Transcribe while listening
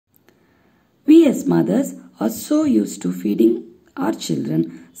We as mothers are so used to feeding our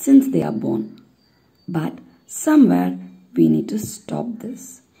children since they are born. But somewhere we need to stop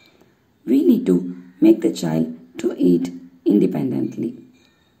this. We need to make the child to eat independently.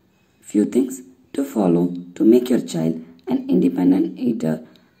 Few things to follow to make your child an independent eater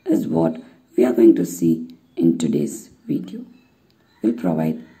is what we are going to see in today's video. We'll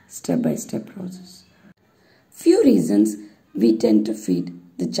provide step-by-step process. Few reasons we tend to feed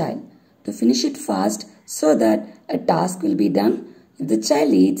the child. To finish it fast so that a task will be done. If the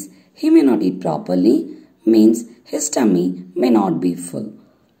child eats, he may not eat properly, means his tummy may not be full.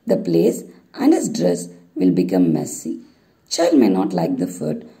 The place and his dress will become messy. Child may not like the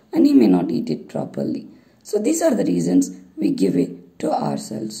food and he may not eat it properly. So these are the reasons we give it to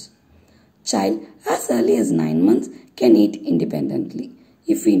ourselves. Child as early as 9 months can eat independently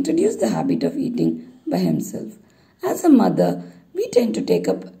if we introduce the habit of eating by himself. As a mother, we tend to take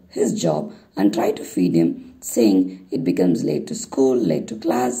up his job and try to feed him, saying it becomes late to school, late to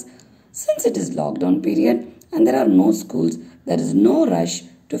class. Since it is lockdown period and there are no schools, there is no rush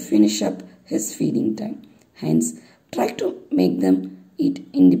to finish up his feeding time. Hence, try to make them eat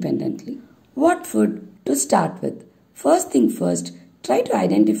independently. What food to start with? First thing first, try to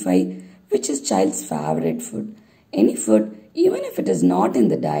identify which is child's favorite food. Any food, even if it is not in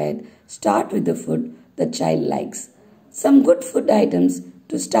the diet, start with the food the child likes. Some good food items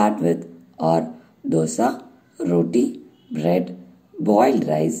to start with are dosa, roti, bread, boiled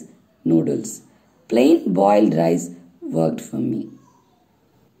rice, noodles. Plain boiled rice worked for me.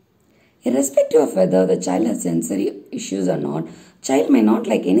 Irrespective of whether the child has sensory issues or not, child may not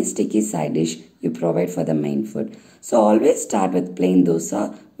like any sticky side dish you provide for the main food. So always start with plain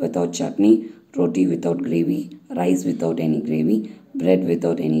dosa without chutney, roti without gravy, rice without any gravy, bread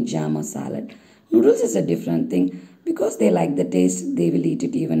without any jam or salad. Noodles is a different thing. Because they like the taste, they will eat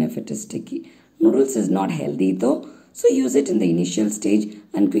it even if it is sticky. Noodles is not healthy though, so use it in the initial stage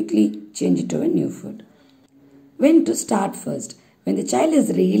and quickly change it to a new food. When to start first? When the child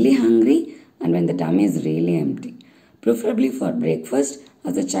is really hungry and when the tummy is really empty. Preferably for breakfast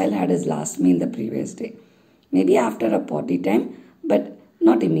as the child had his last meal the previous day. Maybe after a potty time, but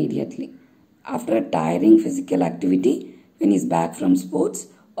not immediately. After a tiring physical activity, when he is back from sports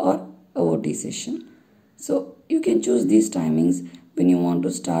or a OT session. So you can choose these timings when you want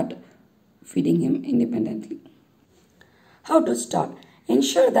to start feeding him independently. How to start?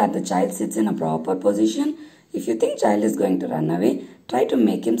 Ensure that the child sits in a proper position. If you think child is going to run away, try to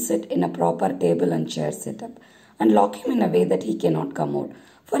make him sit in a proper table and chair setup and lock him in a way that he cannot come out.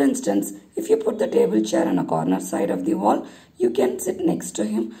 For instance, if you put the table chair on a corner side of the wall, you can sit next to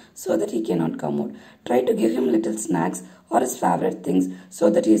him so that he cannot come out. Try to give him little snacks or his favorite things so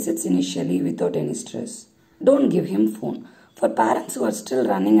that he sits initially without any stress. Don't give him phone. For parents who are still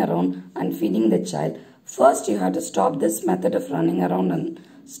running around and feeding the child, first you have to stop this method of running around and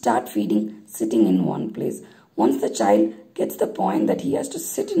start feeding sitting in one place. Once the child gets the point that he has to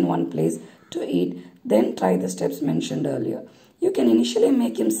sit in one place to eat, then try the steps mentioned earlier. You can initially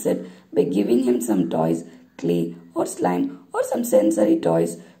make him sit by giving him some toys, clay or slime or some sensory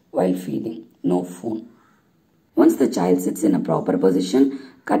toys while feeding. No phone. Once the child sits in a proper position,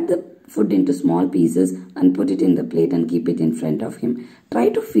 cut the food into small pieces and put it in the plate and keep it in front of him. Try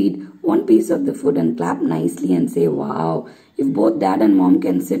to feed one piece of the food and clap nicely and say, wow. If both dad and mom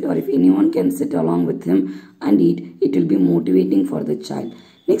can sit or if anyone can sit along with him and eat, it will be motivating for the child.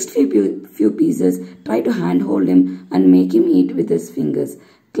 Next few pieces, try to handhold him and make him eat with his fingers.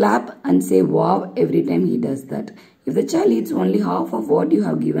 Clap and say wow every time he does that. If the child eats only half of what you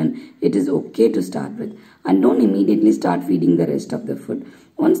have given, it is okay to start with. And don't immediately start feeding the rest of the food.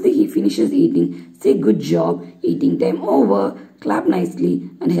 Once he finishes eating, say good job, eating time over, clap nicely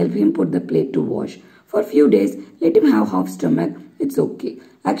and help him put the plate to wash. For a few days, let him have half stomach. It's okay.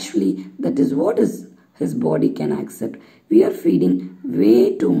 Actually, that is what his body can accept. We are feeding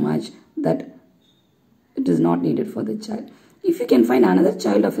way too much that it is not needed for the child. If you can find another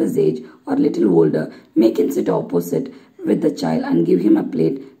child of his age or little older, make him sit opposite with the child and give him a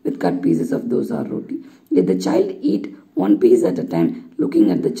plate with cut pieces of dosa or roti. Let the child eat one piece at a time,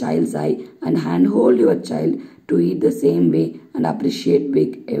 looking at the child's eye and handhold your child to eat the same way and appreciate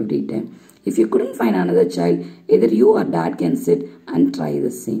big every time. If you couldn't find another child, either you or dad can sit and try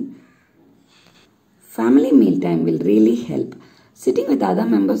the same. Family mealtime will really help. Sitting with other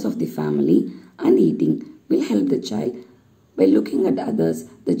members of the family and eating will help the child. By looking at others,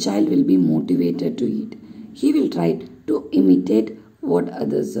 the child will be motivated to eat. He will try to imitate what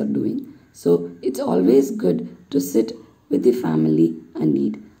others are doing. So it's always good to sit with the family and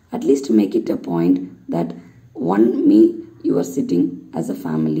eat. At least make it a point that one meal you are sitting as a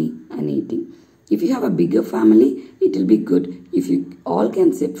family and eating. If you have a bigger family, it will be good if you all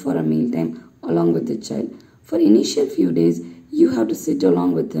can sit for a mealtime along with the child. For initial few days, you have to sit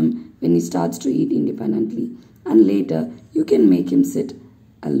along with him when he starts to eat independently, and later you can make him sit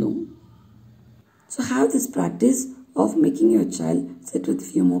alone. So have this practice of making your child sit with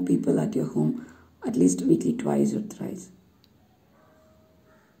few more people at your home, at least weekly twice or thrice.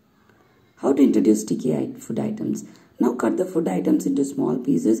 How to introduce sticky food items. Now cut the food items into small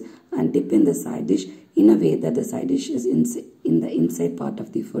pieces and dip in the side dish in a way that the side dish is in the inside part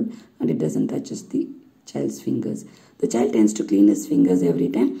of the food and it doesn't touch the child's fingers. The child tends to clean his fingers every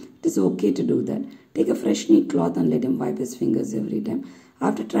time. It is okay to do that. Take a fresh neat cloth and let him wipe his fingers every time.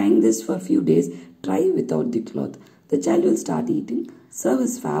 After trying this for a few days, try without the cloth. The child will start eating. Serve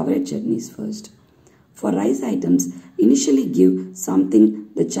his favorite chutneys first. For rice items, initially give something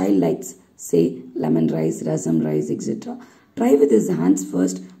the child likes, say lemon rice, rasam rice, etc. Try with his hands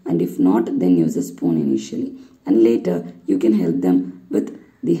first, and if not, then use a spoon initially. And later, you can help them with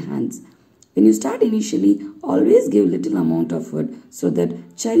the hands. When you start initially, always give little amount of food so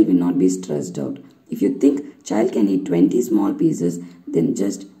that child will not be stressed out. If you think child can eat 20 small pieces, then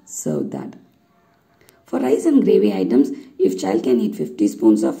just serve that. For rice and gravy items, if child can eat 50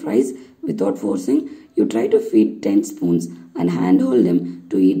 spoons of rice without forcing, you try to feed 10 spoons and handhold him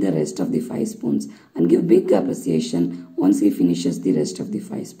to eat the rest of the 5 spoons and give big appreciation once he finishes the rest of the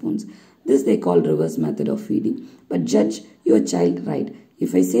 5 spoons. This they call reverse method of feeding. But judge your child right.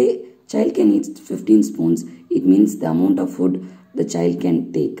 If I say child can eat 15 spoons, it means the amount of food the child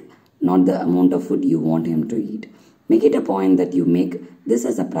can take, not the amount of food you want him to eat. Make it a point that you make this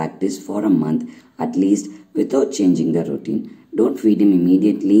as a practice for a month at least without changing the routine. Don't feed him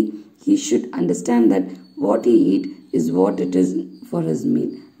immediately. He should understand that what he eats is what it is for his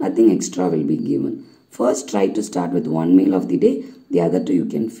meal. Nothing extra will be given. First, try to start with one meal of the day. The other two you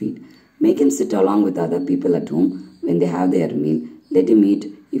can feed. Make him sit along with other people at home when they have their meal. Let him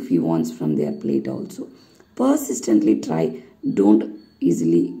eat if he wants from their plate also. Persistently try. Don't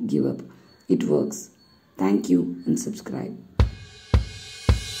easily give up. It works. Thank you and subscribe.